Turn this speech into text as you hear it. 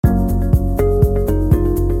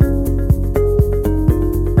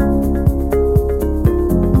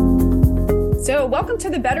welcome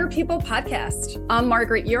to the Better People Podcast. I'm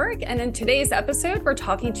Margaret Urich, and in today's episode, we're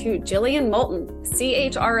talking to Jillian Moulton,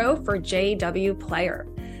 CHRO for JW Player.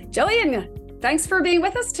 Jillian, thanks for being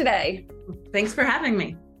with us today. Thanks for having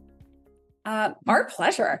me. Our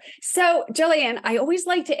pleasure. So, Jillian, I always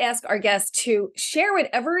like to ask our guests to share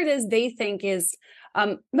whatever it is they think is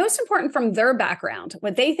most important from their background,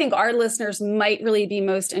 what they think our listeners might really be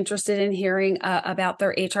most interested in hearing about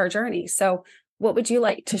their HR journey. So what would you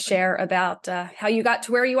like to share about how you got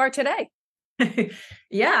to where you are today?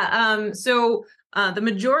 So the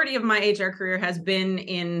majority of my HR career has been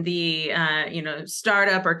in the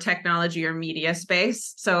startup or technology or media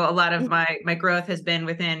space. So a lot of my growth has been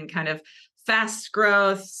within kind of fast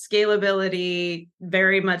growth, scalability,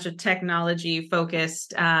 very much a technology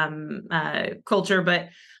focused culture. But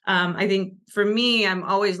I think for me, I'm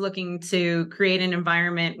always looking to create an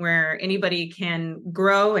environment where anybody can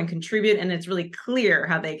grow and contribute, and it's really clear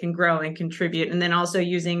how they can grow and contribute. And then also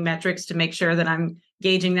using metrics to make sure that I'm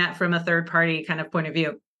gauging that from a third party kind of point of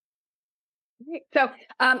view. So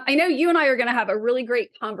I know you and I are going to have a really great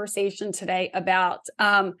conversation today about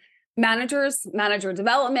managers, manager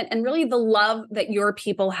development, and really the love that your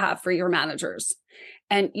people have for your managers.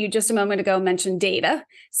 And you just a moment ago mentioned data.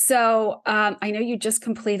 So I know you just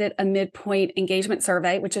completed a midpoint engagement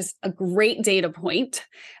survey, which is a great data point.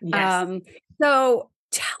 Yes. So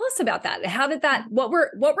tell us about that. How did that, what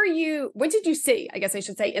did you see, I guess I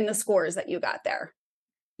should say, in the scores that you got there?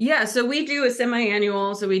 Yeah, so we do a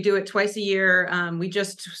semi-annual, so we do it twice a year. We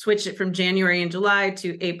just switched it from January and July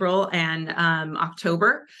to April and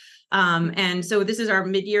October. And so this is our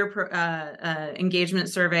mid-year engagement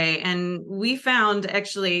survey. And we found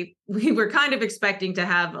actually, we were kind of expecting to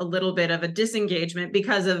have a little bit of a disengagement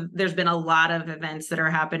because there's been a lot of events that are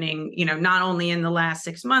happening, not only in the last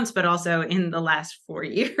 6 months, but also in the last 4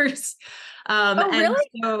 years. Really?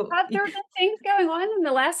 Have there been things going on in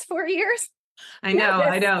the last 4 years? I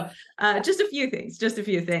know. Just a few things. So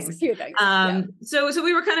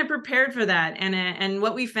we were kind of prepared for that. And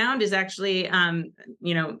what we found is actually,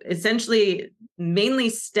 essentially mainly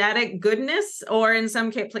static goodness, or in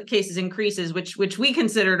some cases increases, which we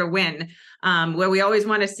considered a win. Where we always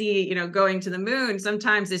want to see, going to the moon.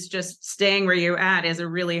 Sometimes it's just staying where you're at is a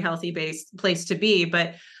really healthy place to be.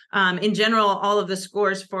 But in general, all of the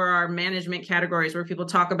scores for our management categories where people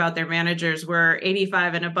talk about their managers were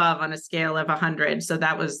 85 and above on a scale of 100. So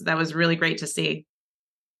that was really great to see.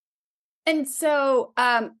 And so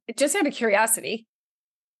just out of curiosity,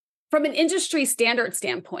 from an industry standard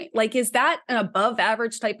standpoint, is that an above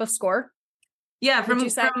average type of score? Yeah, from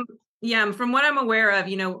what I'm aware of,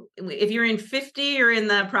 if you're in 50, you're in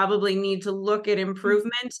the probably need to look at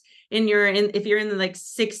improvement. If you're in the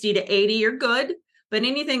 60 to 80, you're good. But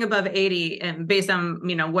anything above 80, and based on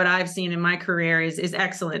what I've seen in my career, is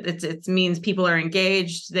excellent. It means people are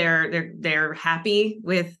engaged. They're happy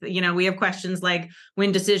with. We have questions like,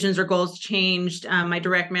 when decisions or goals changed, my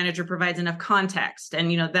direct manager provides enough context, and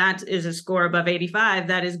that is a score above 85.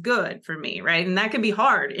 That is good for me, right? And that can be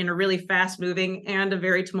hard in a really fast moving and a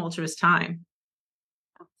very tumultuous time.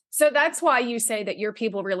 So that's why you say that your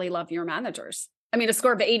people really love your managers. I mean, a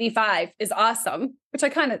score of 85 is awesome, which I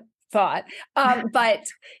kind of thought. But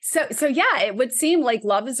so yeah, it would seem like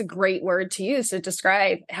love is a great word to use to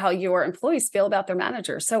describe how your employees feel about their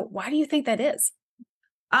managers. So why do you think that is?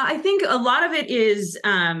 I think a lot of it is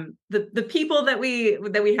the people that we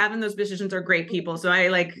have in those positions are great people. So I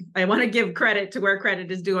want to give credit to where credit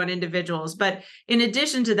is due on individuals. But in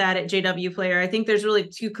addition to that, at JW Player, I think there's really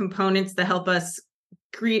two components that help us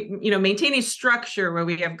create, maintain a structure where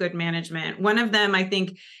we have good management. One of them, I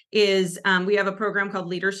think, is we have a program called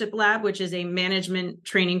Leadership Lab, which is a management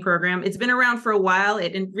training program. It's been around for a while.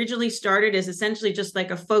 It originally started as essentially just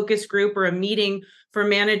like a focus group or a meeting for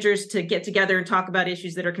managers to get together and talk about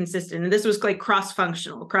issues that are consistent. And this was like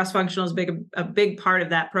cross-functional. Cross-functional is a big part of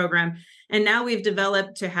that program. And now we've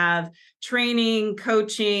developed to have training,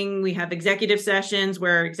 coaching. We have executive sessions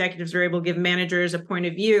where executives are able to give managers a point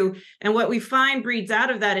of view. And what we find breeds out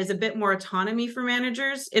of that is a bit more autonomy for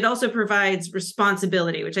managers. It also provides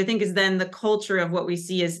responsibility, which I think is then the culture of what we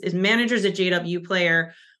see is managers at JW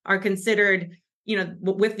Player are considered,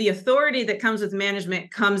 with the authority that comes with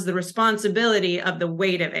management comes the responsibility of the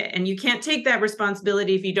weight of it. And you can't take that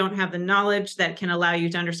responsibility if you don't have the knowledge that can allow you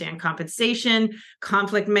to understand compensation,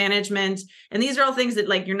 conflict management. And these are all things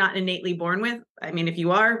that you're not innately born with. I mean, if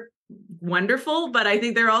you are, wonderful, but I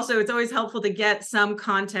think it's always helpful to get some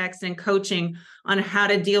context and coaching on how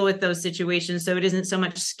to deal with those situations. So it isn't so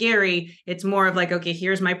much scary. It's more of okay,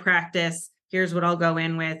 here's my practice. Here's what I'll go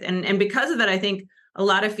in with. And because of that, I think a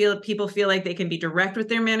lot of people feel like they can be direct with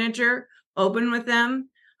their manager, open with them,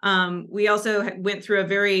 We also went through a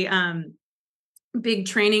very big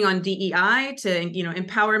training on DEI to,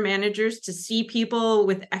 empower managers to see people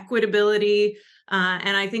with equitability.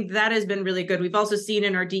 And I think that has been really good. We've also seen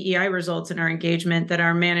in our DEI results and our engagement that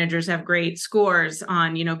our managers have great scores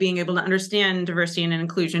on, being able to understand diversity and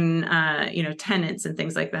inclusion, tenets and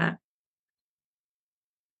things like that.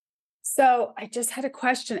 So I just had a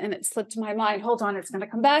question and it slipped my mind. Hold on, it's going to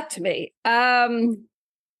come back to me.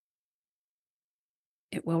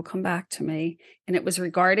 It will come back to me. And it was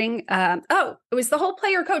regarding, it was the whole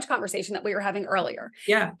player coach conversation that we were having earlier.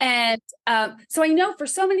 Yeah. And so I know for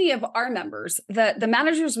so many of our members, the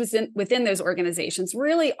managers within those organizations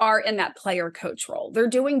really are in that player coach role. They're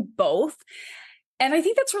doing both. And I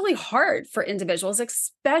think that's really hard for individuals,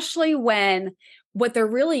 especially when what they're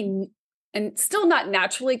really and still not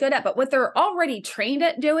naturally good at, but what they're already trained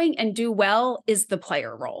at doing and do well is the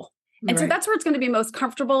player role. And so that's where it's going to be most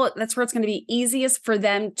comfortable. That's where it's going to be easiest for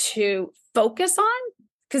them to focus on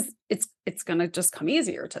because it's going to just come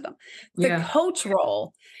easier to them. The coach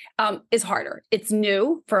role is harder. It's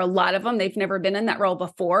new for a lot of them. They've never been in that role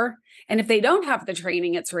before. And if they don't have the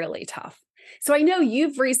training, it's really tough. So I know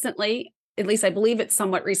you've recently, at least I believe it's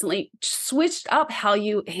somewhat recently, switched up how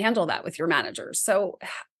you handle that with your managers. So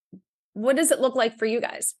what does it look like for you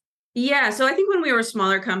guys? Yeah. So I think when we were a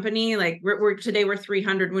smaller company, like today we're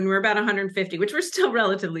 300, when we were about 150, which we're still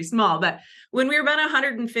relatively small, but when we were about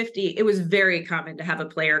 150, it was very common to have a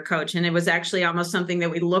player coach. And it was actually almost something that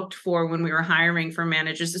we looked for when we were hiring for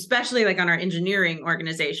managers, especially like on our engineering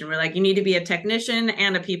organization. We're like, you need to be a technician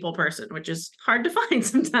and a people person, which is hard to find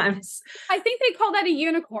sometimes. I think they call that a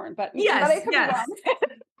unicorn, but yes.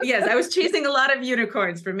 Yes, I was chasing a lot of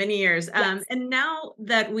unicorns for many years. Yes. And now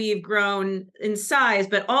that we've grown in size,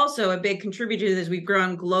 but also a big contributor to this, we've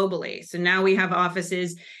grown globally. So now we have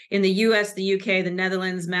offices in the US, the UK, the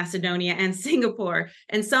Netherlands, Macedonia, and Singapore.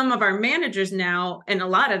 And some of our managers now, and a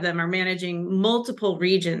lot of them are managing multiple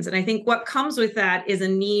regions. And I think what comes with that is a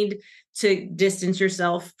need to distance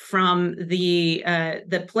yourself from the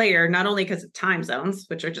player, not only because of time zones,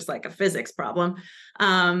 which are just like a physics problem,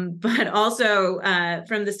 but also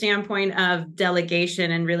from the standpoint of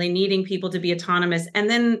delegation and really needing people to be autonomous. And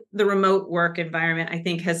then the remote work environment, I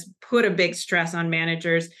think, has put a big stress on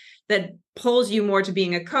managers that pulls you more to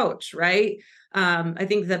being a coach, right? I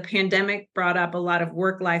think the pandemic brought up a lot of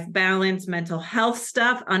work-life balance, mental health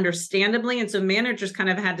stuff, understandably. And so managers kind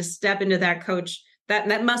of had to step into that coach.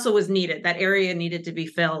 That muscle was needed. That area needed to be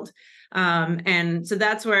filled. And so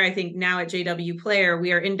that's where I think now at JW Player,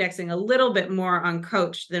 we are indexing a little bit more on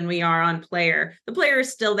coach than we are on player. The player is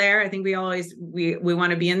still there. I think we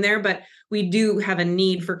want to be in there, but we do have a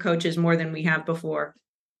need for coaches more than we have before.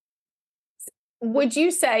 Would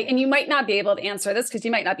you say, and you might not be able to answer this because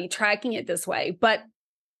you might not be tracking it this way, but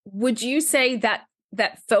would you say that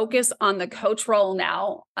focus on the coach role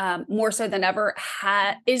now, more so than ever,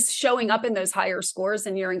 is showing up in those higher scores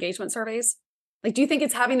in your engagement surveys? Like, do you think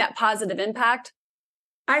it's having that positive impact?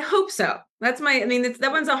 I hope so. That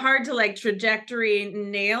one's a hard to trajectory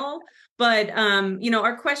nail, but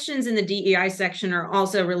our questions in the DEI section are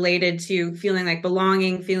also related to feeling like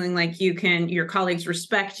belonging, feeling like your colleagues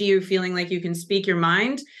respect you, feeling like you can speak your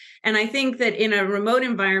mind. And I think that in a remote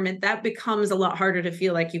environment, that becomes a lot harder to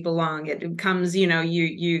feel like you belong. It becomes,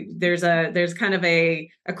 there's kind of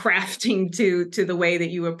a crafting to the way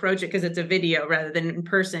that you approach it because it's a video rather than in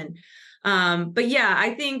person. But yeah,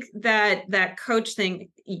 I think that coach thing,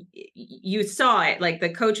 you saw it, like the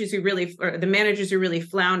coaches or the managers who really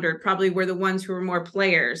floundered probably were the ones who were more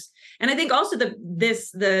players. And I think also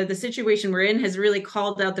the situation we're in has really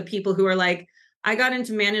called out the people who are like, I got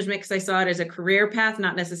into management because I saw it as a career path,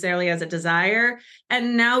 not necessarily as a desire.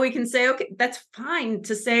 And now we can say, okay, that's fine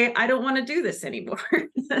to say, I don't want to do this anymore.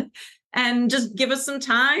 And just give us some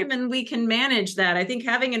time and we can manage that. I think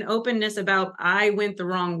having an openness about I went the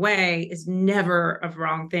wrong way is never a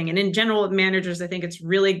wrong thing. And in general, with managers, I think it's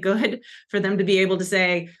really good for them to be able to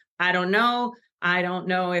say, I don't know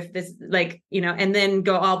if this and then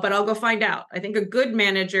go, but I'll go find out. I think a good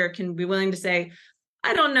manager can be willing to say,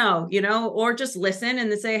 I don't know, or just listen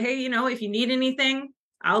and then say, hey, if you need anything,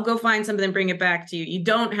 I'll go find something and bring it back to you. You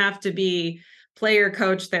don't have to be player,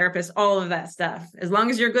 coach, therapist, all of that stuff. As long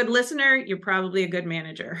as you're a good listener, you're probably a good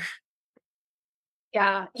manager.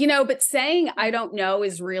 Yeah. But saying I don't know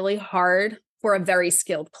is really hard for a very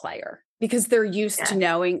skilled player because they're used to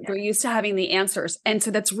knowing, they're used to having the answers. And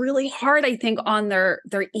so that's really hard, I think, on their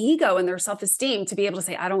ego and their self-esteem to be able to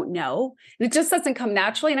say, I don't know. And it just doesn't come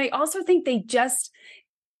naturally. And I also think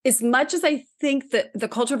as much as I think that the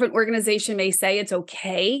culture of an organization may say it's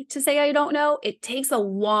okay to say, I don't know, it takes a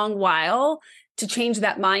long while to change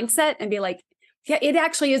that mindset and be like, Yeah, it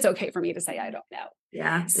actually is okay for me to say, I don't know.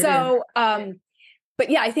 Yeah. So, but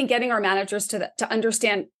yeah, I think getting our managers to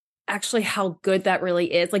understand actually how good that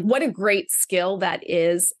really is, like what a great skill that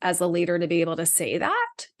is as a leader to be able to say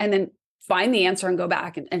that and then find the answer and go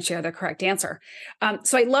back and share the correct answer.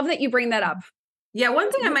 So I love that you bring that up. Yeah,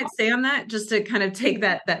 one thing I might say on that, just to kind of take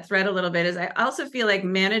that thread a little bit, is I also feel like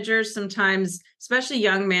managers sometimes, especially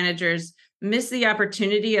young managers, miss the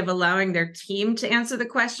opportunity of allowing their team to answer the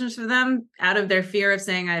questions for them out of their fear of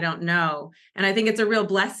saying, I don't know. And I think it's a real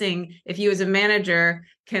blessing if you as a manager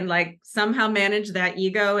can like somehow manage that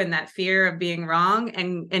ego and that fear of being wrong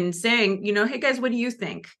and saying, hey guys, what do you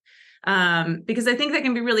think? Because I think that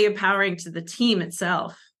can be really empowering to the team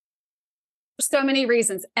itself. So many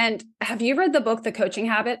reasons. And have you read the book, The Coaching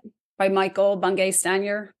Habit by Michael Bungay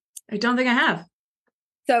Stanier? I don't think I have.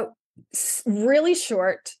 So really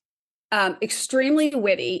short, extremely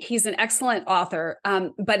witty. He's an excellent author,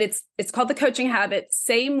 but it's called The Coaching Habit.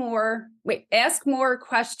 Ask more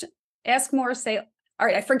questions, ask more, say, all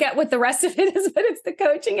right, I forget what the rest of it is, but it's The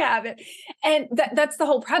Coaching Habit. And that's the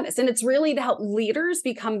whole premise. And it's really to help leaders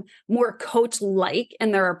become more coach-like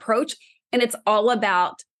in their approach. And it's all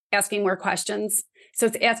about asking more questions. So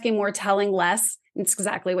it's asking more, telling less. It's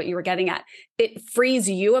exactly what you were getting at. It frees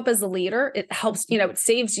you up as a leader. It helps, it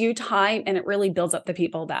saves you time, and it really builds up the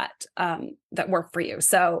people that work for you.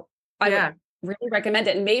 So I would really recommend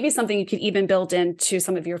it. And maybe something you could even build into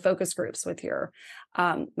some of your focus groups with your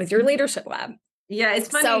leadership lab. Yeah, it's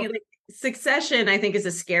funny. So, succession, I think, is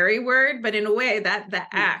a scary word, but in a way that the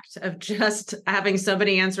act of just having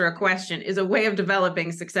somebody answer a question is a way of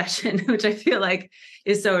developing succession, which I feel like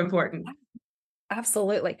is so important.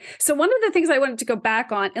 Absolutely. So one of the things I wanted to go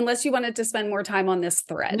back on, unless you wanted to spend more time on this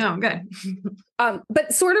thread. No, I'm good.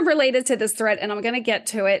 But sort of related to this thread, and I'm going to get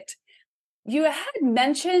to it. You had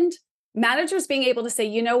mentioned managers being able to say,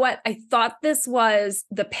 you know what, I thought this was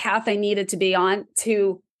the path I needed to be on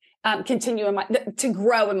to continue to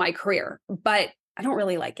grow in my career, but I don't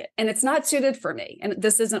really like it. And it's not suited for me. And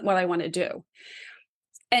this isn't what I want to do.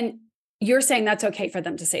 And you're saying that's okay for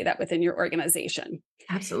them to say that within your organization.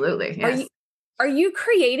 Absolutely. Yes. Are you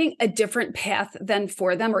creating a different path then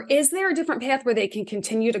for them? Or is there a different path where they can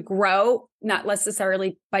continue to grow, not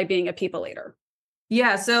necessarily by being a people leader?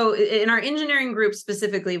 Yeah. So in our engineering group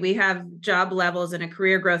specifically, we have job levels and a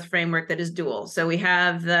career growth framework that is dual. So we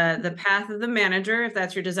have the path of the manager, if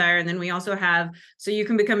that's your desire. And then we also have, so you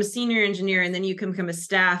can become a senior engineer and then you can become a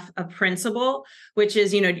staff, a principal, which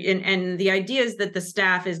is, and the idea is that the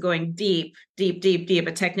staff is going deep,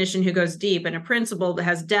 a technician who goes deep, and a principal that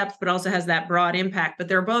has depth, but also has that broad impact. But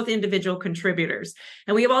they're both individual contributors.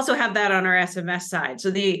 And we also have that on our SMS side.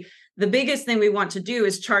 So the biggest thing we want to do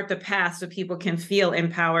is chart the path so people can feel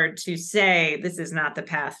empowered to say, this is not the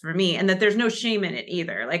path for me, and that there's no shame in it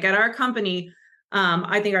either. Like at our company,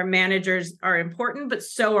 I think our managers are important, but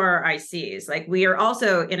so are our ICs. Like we are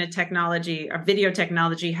also in a technology, our video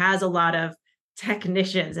technology has a lot of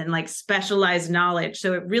technicians and like specialized knowledge.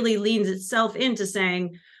 So it really leans itself into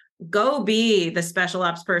saying, go be the special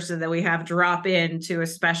ops person that we have drop into a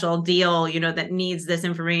special deal, that needs this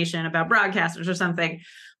information about broadcasters or something.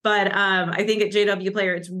 But I think at JW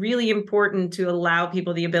Player, it's really important to allow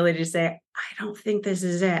people the ability to say, I don't think this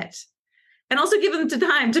is it. And also give them the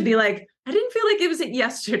time to be like, I didn't feel like it was it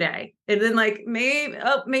yesterday. And then like,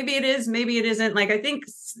 maybe it is, maybe it isn't. Like, I think,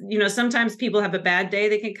 sometimes people have a bad day.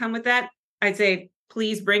 They can come with that. I'd say,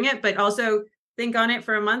 please bring it, but also think on it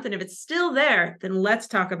for a month. And if it's still there, then let's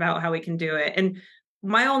talk about how we can do it. And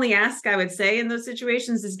my only ask, I would say, in those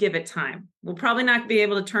situations is give it time. We'll probably not be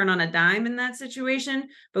able to turn on a dime in that situation,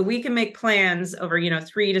 but we can make plans over,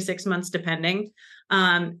 3 to 6 months, depending,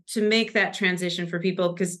 to make that transition for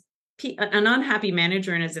people, because an unhappy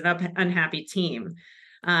manager is an unhappy team,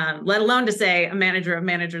 let alone to say a manager of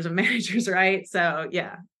managers of managers, right? So,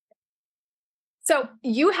 yeah. So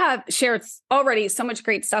you have shared already so much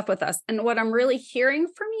great stuff with us. And what I'm really hearing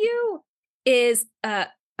from you is a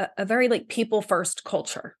very like people first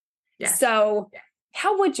culture. Yes. So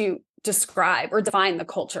how would you describe or define the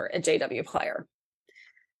culture at JW Player?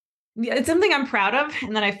 Yeah, it's something I'm proud of.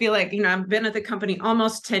 And then I feel like, I've been at the company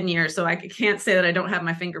almost 10 years, so I can't say that I don't have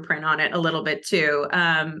my fingerprint on it a little bit too.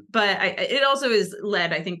 But it also is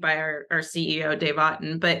led, I think, by our CEO, Dave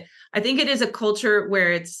Otten. But I think it is a culture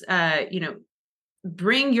where it's,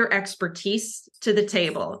 bring your expertise to the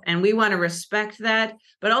table. And we want to respect that,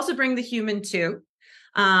 but also bring the human too.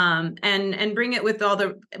 And bring it with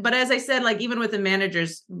but as I said, like even with the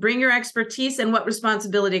managers, bring your expertise and what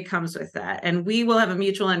responsibility comes with that. And we will have a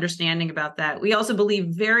mutual understanding about that. We also believe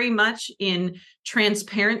very much in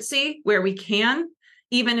transparency where we can,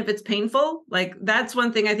 even if it's painful. Like that's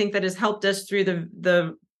one thing I think that has helped us through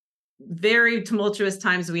the very tumultuous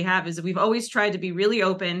times we have, is we've always tried to be really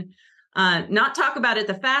open, not talk about it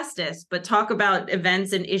the fastest, but talk about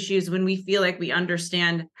events and issues when we feel like we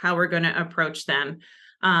understand how we're going to approach them.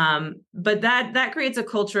 But that creates a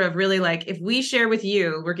culture of really like, if we share with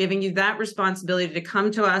you, we're giving you that responsibility to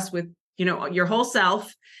come to us with, your whole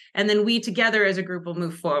self. And then we together as a group will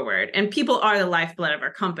move forward. And people are the lifeblood of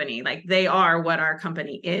our company. Like they are what our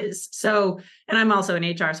company is. So, and I'm also in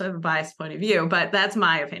HR, so I have a biased point of view, but that's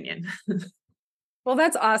my opinion. Well,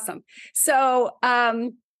 that's awesome. So,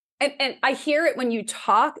 and I hear it when you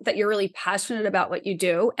talk that you're really passionate about what you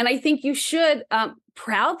do. And I think you should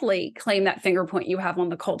proudly claim that finger point you have on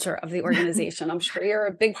the culture of the organization. I'm sure you're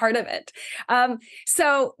a big part of it.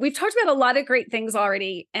 So we've talked about a lot of great things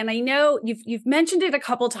already. And I know you've mentioned it a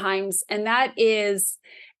couple times, and that is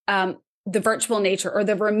the virtual nature or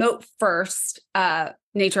the remote first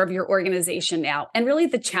nature of your organization now, and really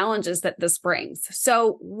the challenges that this brings.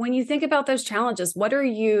 So when you think about those challenges, what are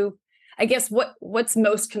you, I guess, what's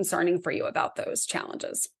most concerning for you about those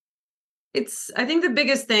challenges? I think the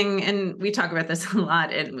biggest thing, and we talk about this a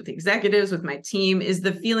lot and with executives, with my team, is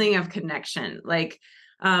the feeling of connection. Like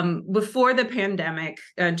before the pandemic,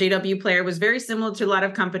 JW Player was very similar to a lot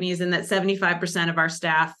of companies in that 75% of our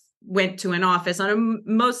staff went to an office on a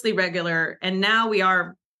mostly regular, and now we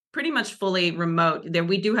are pretty much fully remote. There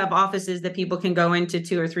we do have offices that people can go into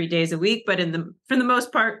 2 or 3 days a week, but for the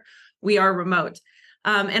most part, we are remote.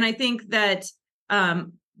 And I think that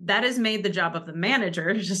that has made the job of the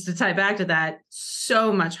manager, just to tie back to that,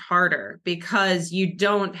 so much harder, because you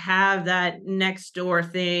don't have that next door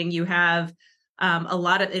thing. You have a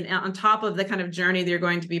lot of, on top of the kind of journey that you're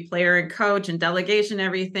going to be player and coach and delegation,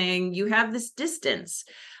 everything, you have this distance.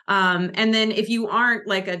 And then if you aren't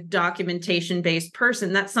like a documentation based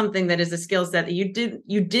person, that's something that is a skill set that you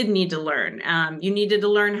did need to learn. You needed to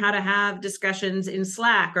learn how to have discussions in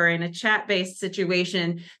Slack or in a chat based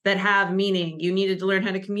situation that have meaning. You needed to learn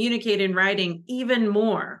how to communicate in writing even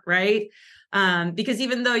more, right? Because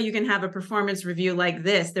even though you can have a performance review like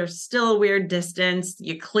this, there's still a weird distance.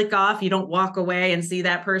 You click off, you don't walk away and see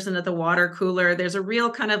that person at the water cooler. There's a real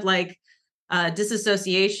kind of like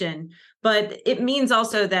disassociation. But it means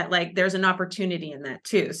also that like there's an opportunity in that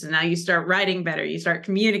too. So now you start writing better, you start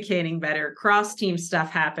communicating better, cross-team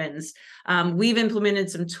stuff happens. We've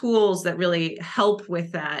implemented some tools that really help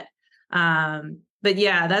with that. But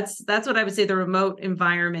yeah, that's what I would say the remote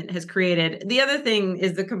environment has created. The other thing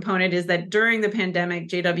is the component is that during the pandemic,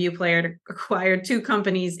 JW Player acquired 2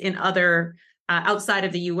 companies in other outside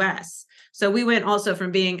of the US. So we went also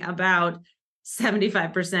from being about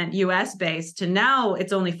 75% US based to now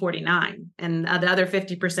it's only 49, and the other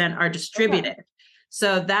 50% are distributed. Okay.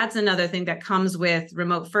 So that's another thing that comes with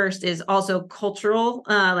remote first, is also cultural.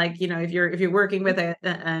 Like, if you're working with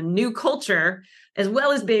a new culture as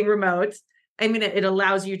well as being remote, I mean, it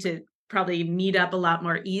allows you to probably meet up a lot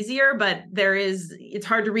more easier, but it's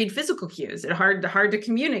hard to read physical cues. It's hard to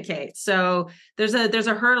communicate. So there's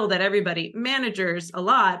a hurdle that everybody, managers a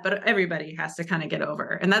lot, but everybody has to kind of get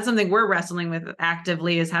over. And that's something we're wrestling with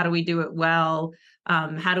actively, is how do we do it well?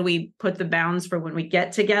 How do we put the bounds for when we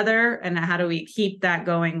get together, and how do we keep that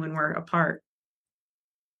going when we're apart?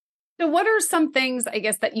 So what are some things, I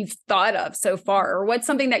guess, that you've thought of so far, or what's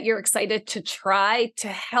something that you're excited to try to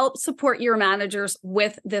help support your managers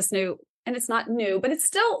with this new, and it's not new, but it's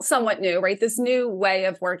still somewhat new, right? This new way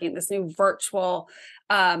of working, this new virtual,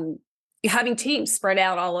 having teams spread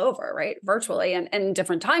out all over, right? Virtually and in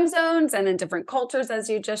different time zones and in different cultures, as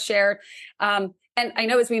you just shared. And I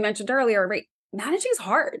know, as we mentioned earlier, right, managing is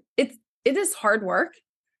hard. It is hard work.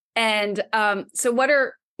 And so what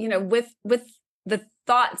are, with the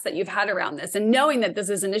thoughts that you've had around this, and knowing that this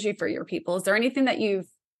is an issue for your people, is there anything that you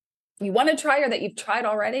want to try, or that you've tried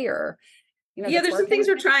already, or there's some things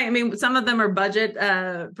we're trying. I mean, some of them are budget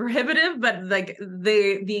prohibitive, but like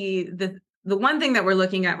the one thing that we're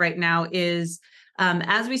looking at right now is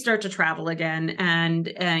as we start to travel again,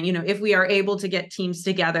 and if we are able to get teams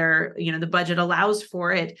together, the budget allows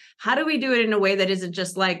for it. How do we do it in a way that isn't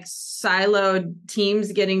just like siloed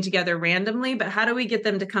teams getting together randomly, but how do we get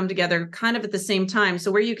them to come together kind of at the same time?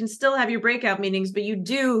 So where you can still have your breakout meetings, but you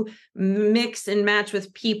do mix and match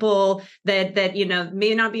with people that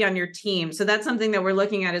may not be on your team. So that's something that we're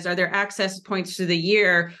looking at, is are there access points through the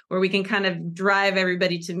year where we can kind of drive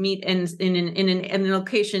everybody to meet in a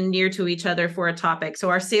location near to each other for a topic. So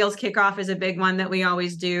our sales kickoff is a big one that we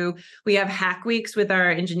always do. We have hack weeks with our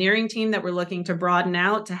engineering team that we're looking to broaden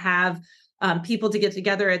out to have people to get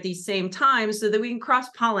together at the same time so that we can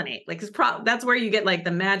cross-pollinate. Like that's where you get like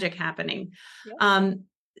the magic happening. Yeah.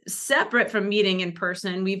 separate from meeting in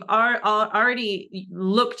person, we've already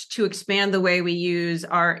looked to expand the way we use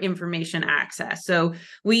our information access. So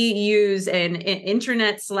we use an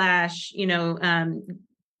internet slash,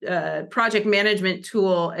 project management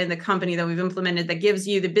tool in the company that we've implemented that gives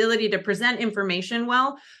you the ability to present information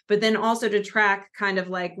well, but then also to track kind of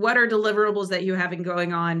like what are deliverables that you have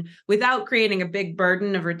going on without creating a big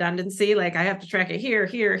burden of redundancy. Like I have to track it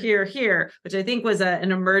here, which I think was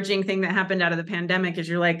an emerging thing that happened out of the pandemic, is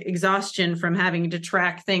you're like exhaustion from having to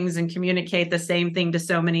track things and communicate the same thing to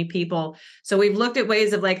so many people. So we've looked at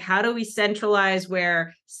ways of like, how do we centralize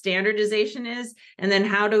where standardization is? And then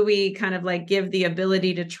how do we kind of like give the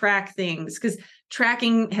ability to track things? Because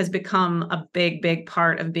tracking has become a big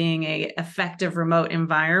part of being a effective remote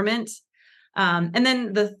environment. And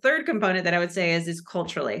then the third component that I would say is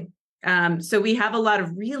culturally. So we have a lot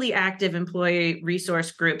of really active employee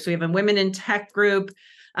resource groups. We have a women in tech group.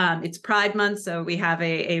 It's Pride Month, so we have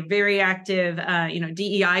a very active,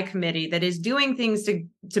 DEI committee that is doing things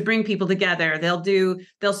to bring people together.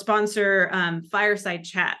 They'll sponsor fireside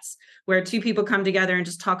chats where two people come together and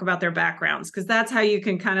just talk about their backgrounds, because that's how you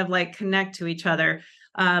can kind of like connect to each other.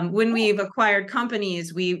 When we've acquired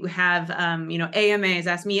companies, we have, AMAs,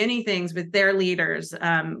 Ask Me Anythings with their leaders.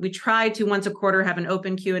 We try to once a quarter have an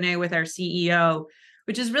open Q&A with our CEO,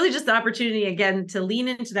 which is really just the opportunity, again, to lean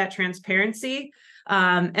into that transparency.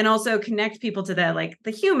 And also connect people to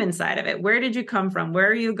the human side of it. Where did you come from? Where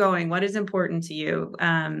are you going? What is important to you?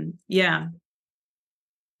 Yeah.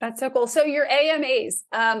 That's so cool. So your AMAs,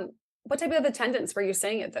 what type of attendance were you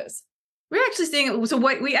seeing at those? We're actually seeing, so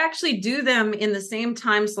what we actually do them in the same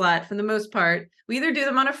time slot for the most part. We either do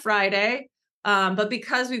them on a Friday, but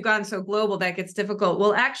because we've gotten so global, that gets difficult.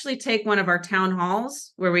 We'll actually take one of our town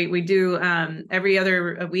halls where we do every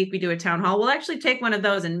other week, we do a town hall. We'll actually take one of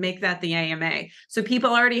those and make that the AMA. So people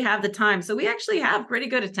already have the time. So we actually have pretty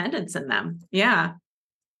good attendance in them. Yeah.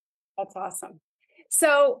 That's awesome.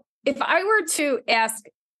 So if I were to ask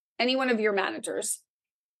any one of your managers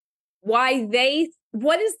what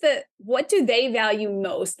do they value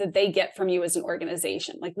most that they get from you as an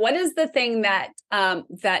organization? Like, what is the thing that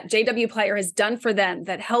that JW Player has done for them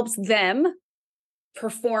that helps them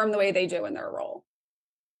perform the way they do in their role?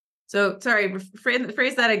 So sorry,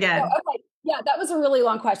 phrase that again. Oh, okay. Yeah, that was a really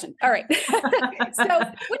long question. All right. So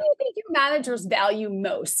what do you think your managers value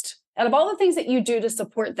most out of all the things that you do to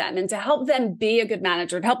support them and to help them be a good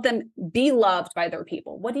manager, to help them be loved by their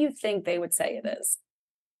people? What do you think they would say it is?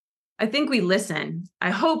 I think we listen. I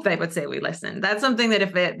hope they would say we listen. That's something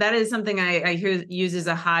that is something I use as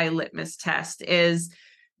a high litmus test is,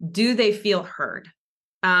 do they feel heard?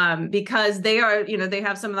 Because they are, they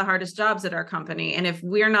have some of the hardest jobs at our company. And if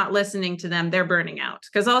we're not listening to them, they're burning out.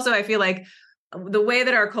 Because also I feel like the way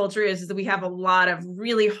that our culture is that we have a lot of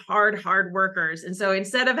really hard workers. And so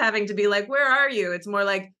instead of having to be like, where are you? It's more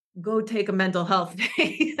like, go take a mental health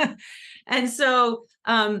day. And so,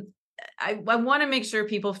 I want to make sure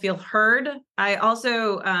people feel heard. I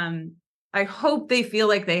also, I hope they feel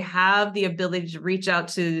like they have the ability to reach out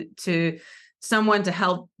to someone to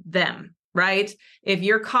help them, right? If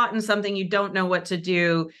you're caught in something you don't know what to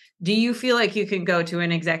do you feel like you can go to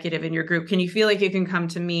an executive in your group? Can you feel like you can come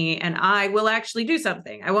to me and I will actually do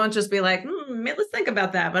something? I won't just be like, let's think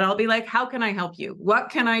about that, but I'll be like, how can I help you?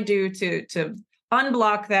 What can I do to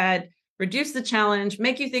unblock that, reduce the challenge,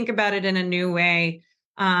 make you think about it in a new way?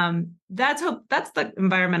 That's the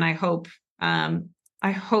environment I hope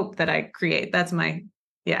that I create. That's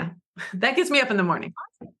that gets me up in the morning.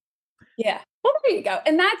 Yeah. Well, there you go.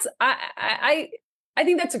 And that's, I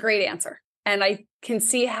think that's a great answer. And I can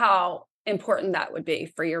see how important that would be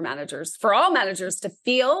for your managers, for all managers, to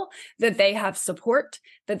feel that they have support,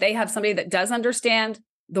 that they have somebody that does understand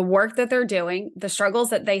the work that they're doing, the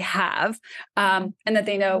struggles that they have, and that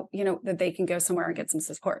they know, that they can go somewhere and get some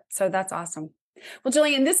support. So that's awesome. Well,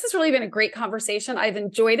 Jillian, this has really been a great conversation. I've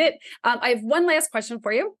enjoyed it. I have one last question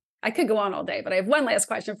for you. I could go on all day, but I have one last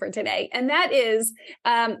question for today. And that is,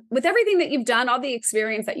 with everything that you've done, all the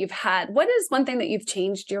experience that you've had, what is one thing that you've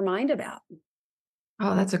changed your mind about?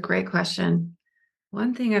 Oh, that's a great question.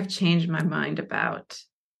 One thing I've changed my mind about.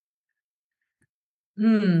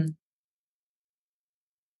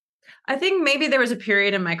 I think maybe there was a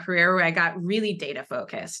period in my career where I got really data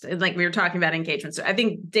focused. Like we were talking about engagement. So I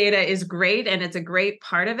think data is great and it's a great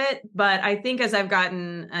part of it. But I think as I've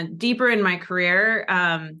gotten deeper in my career,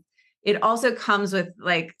 it also comes with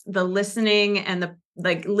like the listening and the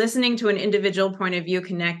listening to an individual point of view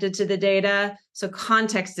connected to the data. So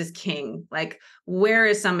context is king. Like, where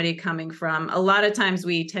is somebody coming from? A lot of times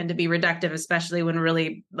we tend to be reductive, especially when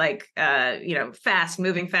really moving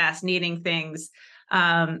fast, needing things.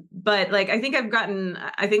 But like, I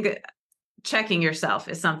think checking yourself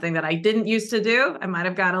is something that I didn't used to do. I might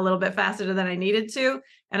have gotten a little bit faster than I needed to.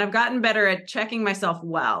 And I've gotten better at checking myself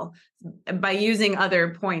well by using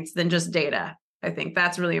other points than just data. I think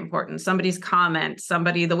that's really important. Somebody's comment,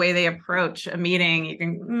 the way they approach a meeting, you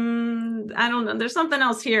can, I don't know, there's something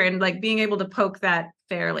else here. And like being able to poke that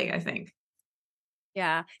fairly, I think.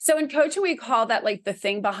 Yeah. So in coaching, we call that like the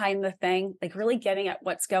thing behind the thing, like really getting at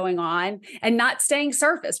what's going on and not staying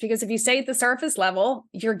surface, because if you stay at the surface level,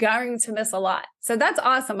 you're going to miss a lot. So that's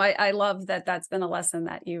awesome. I love that that's been a lesson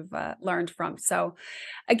that you've learned from. So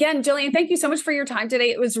again, Jillian, thank you so much for your time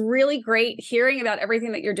today. It was really great hearing about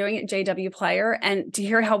everything that you're doing at JW Player and to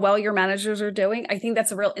hear how well your managers are doing. I think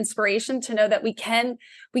that's a real inspiration to know that we can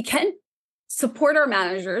support our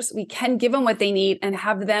managers. We can give them what they need and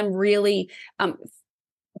have them really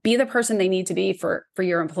be the person they need to be for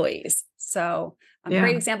your employees. So a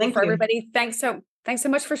great example for everybody. Thanks so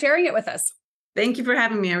much for sharing it with us. Thank you for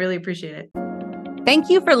having me. I really appreciate it. Thank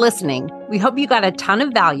you for listening. We hope you got a ton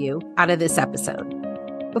of value out of this episode.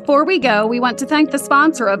 Before we go, we want to thank the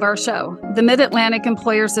sponsor of our show, the Mid-Atlantic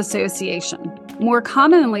Employers Association, more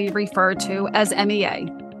commonly referred to as MEA.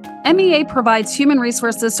 MEA provides human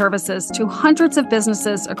resources services to hundreds of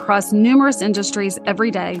businesses across numerous industries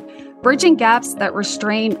every day, bridging gaps that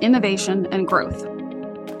restrain innovation and growth.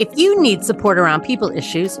 If you need support around people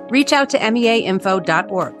issues, reach out to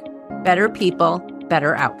meainfo.org. Better people,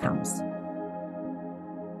 better outcomes.